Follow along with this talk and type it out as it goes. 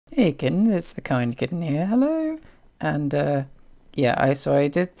Hey Kitten, it's the kind Kitten here, hello! And yeah, I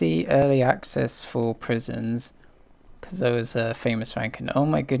did the early access for prisons, because I was a famous rank, and oh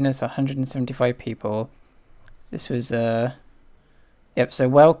my goodness, 175 people. This was, yep, so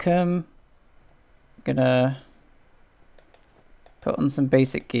welcome. I'm gonna put on some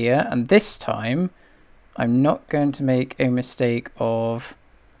basic gear, and this time, I'm not going to make a mistake of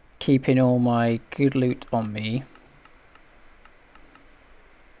keeping all my good loot on me.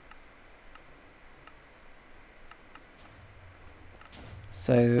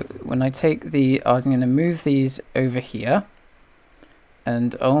 So when I take the, I'm going to move these over here.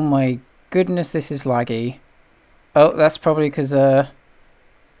 And oh my goodness, this is laggy. Oh, that's probably because, oh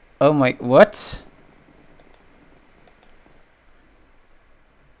my, what?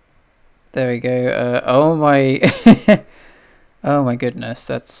 There we go. Oh my, oh my goodness,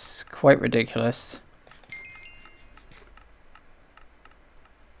 that's quite ridiculous.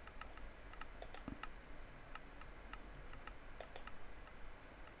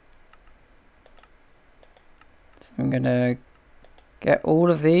 So I'm gonna get all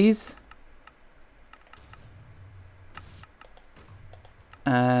of these.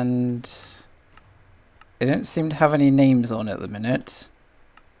 And they don't seem to have any names on at the minute.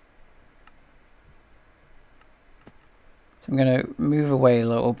 So I'm going to move away a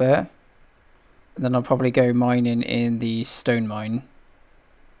little bit. And then I'll probably go mining in the stone mine.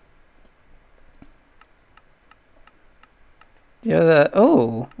 The other...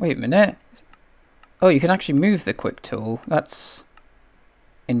 Oh, wait a minute. Oh, you can actually move the quick tool. That's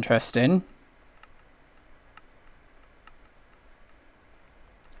interesting.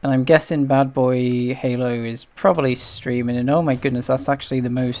 And I'm guessing Bad Boy Halo is probably streaming. And oh my goodness, that's actually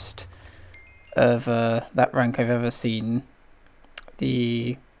the most of that rank I've ever seen.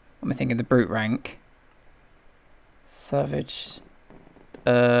 What am I thinking? The brute rank. Savage.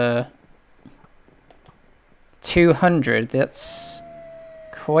 200. That's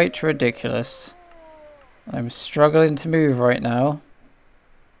quite ridiculous. I'm struggling to move right now.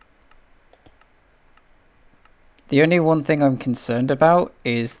 The only one thing I'm concerned about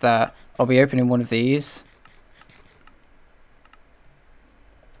is that I'll be opening one of these.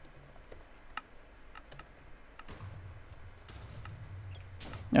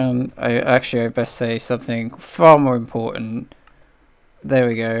 I best say something far more important. There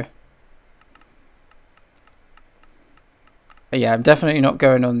we go. Yeah, I'm definitely not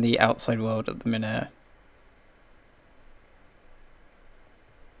going on the outside world at the minute.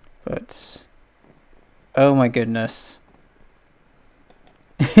 But oh my goodness.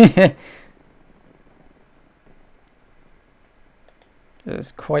 It's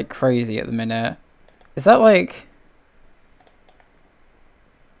quite crazy at the minute. Is that like...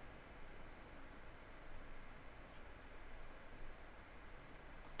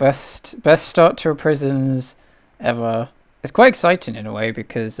 Best start to a prisons ever. It's quite exciting in a way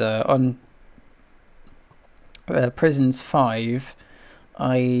because on Prisons 5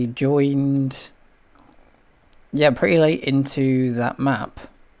 I joined pretty late into that map.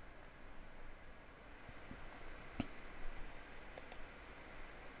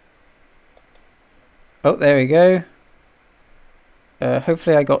 Oh, there we go.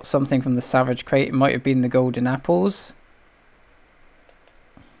 Hopefully I got something from the Savage crate. It might have been the golden apples.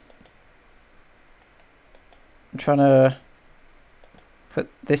 I'm trying to put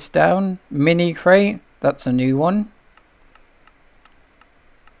this down. Mini crate. That's a new one.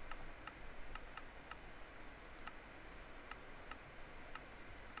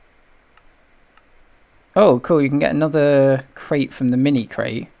 Oh, cool. You can get another crate from the mini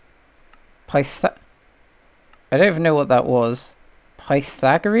crate. I don't even know what that was.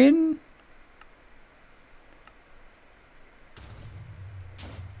 Pythagorean?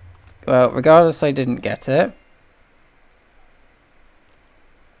 Well, regardless, I didn't get it.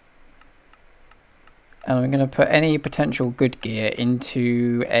 And I'm going to put any potential good gear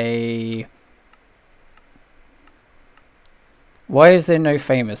into a... Why is there no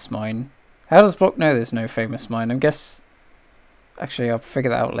famous mine? How does Block know there's no famous mine? I guess... Actually, I'll figure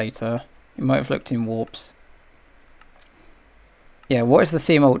that out later. You might have looked in warps. Yeah, what is the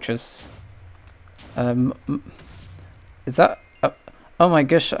Theme Ultras? Is that... oh my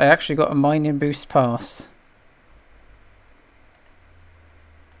gosh, I actually got a mining boost pass.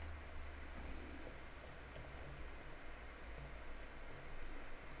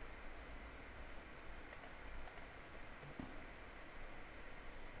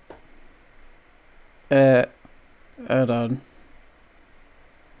 Hold on.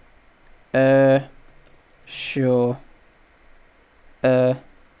 Sure.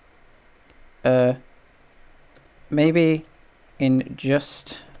 Maybe in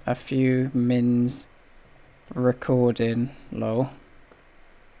just a few mins recording, lol.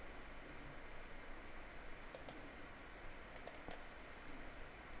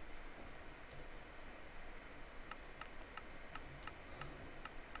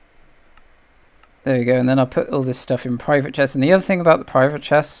 There we go, and then I'll put all this stuff in private chests. And the other thing about the private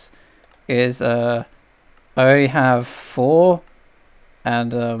chests is I only have 4,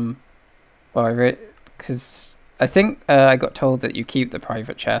 and well, because I think I got told that you keep the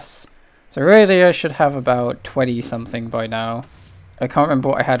private chests, so really I should have about 20 something by now. I can't remember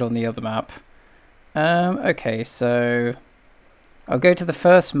what I had on the other map. Okay, so I'll go to the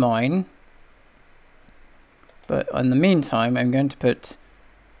first mine, but in the meantime I'm going to put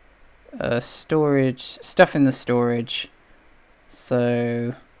storage stuff in the storage.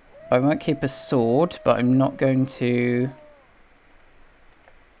 So I might keep a sword, but I'm not going to.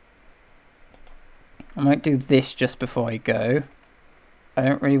 I might do this just before I go. I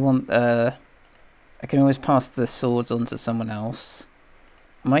don't really want I can always pass the swords on to someone else.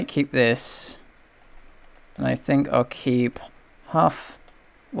 I might keep this, and I think I'll keep half.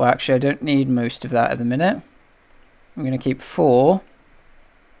 Well, actually I don't need most of that at the minute. I'm going to keep 4.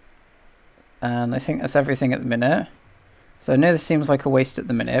 And I think that's everything at the minute. So I know this seems like a waste at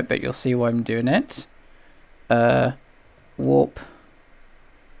the minute, but you'll see why I'm doing it. Warp.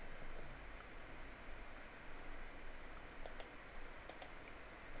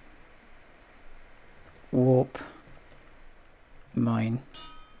 Warp. Mine.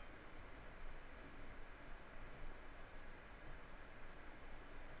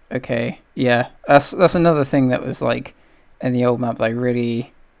 Okay, yeah, that's another thing that was like in the old map that I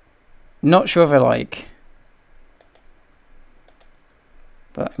really not sure if I like.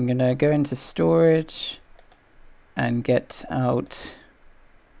 But I'm gonna go into storage and get out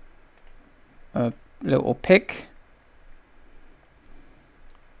a little pick.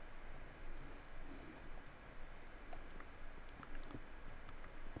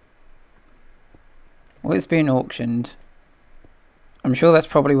 What is being auctioned? I'm sure that's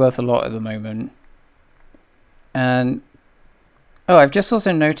probably worth a lot at the moment. And oh, I've just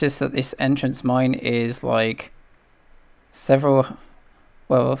also noticed that this entrance mine is like several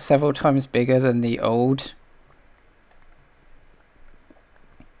times bigger than the old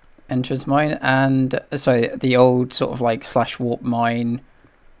entrance mine, and sorry, the old sort of like slash warp mine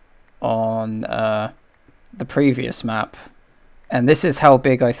on the previous map. And this is how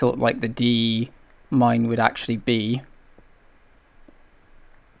big I thought like the D mine would actually be.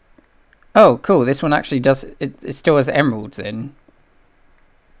 Oh, cool. This one actually does it still has emeralds in.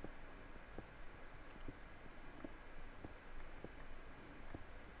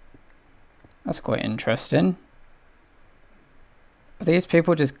 That's quite interesting. Are these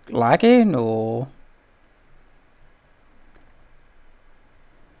people just lagging, or?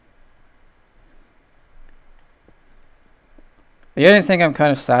 The only thing I'm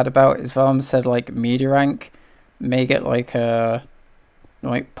kind of sad about is Varm said like media rank may get like a,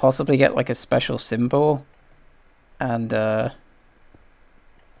 might possibly get like a special symbol, and well,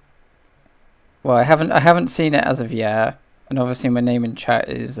 I haven't seen it as of yet, and obviously my name in chat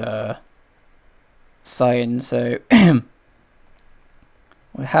is Cyan, so we'll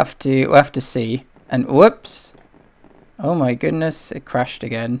have to see. And whoops, oh my goodness, it crashed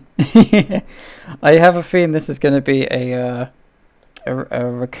again. I have a feeling this is going to be a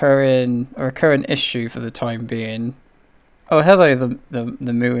recurrent issue for the time being. Oh, hello, the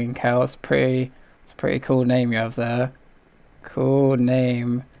mooing cow. It's a pretty cool name you have there. Cool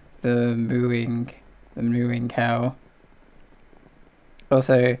name, the mooing cow.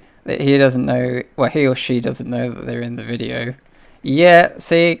 Also, he doesn't know, well, he or she doesn't know that they're in the video. Yeah,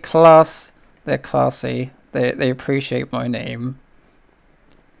 see, class. They're classy. They appreciate my name,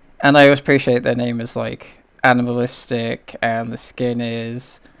 and I always appreciate their name is like animalistic, and the skin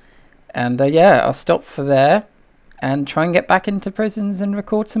is. And yeah, I'll stop for there and try and get back into prisons and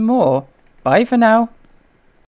record some more. Bye for now.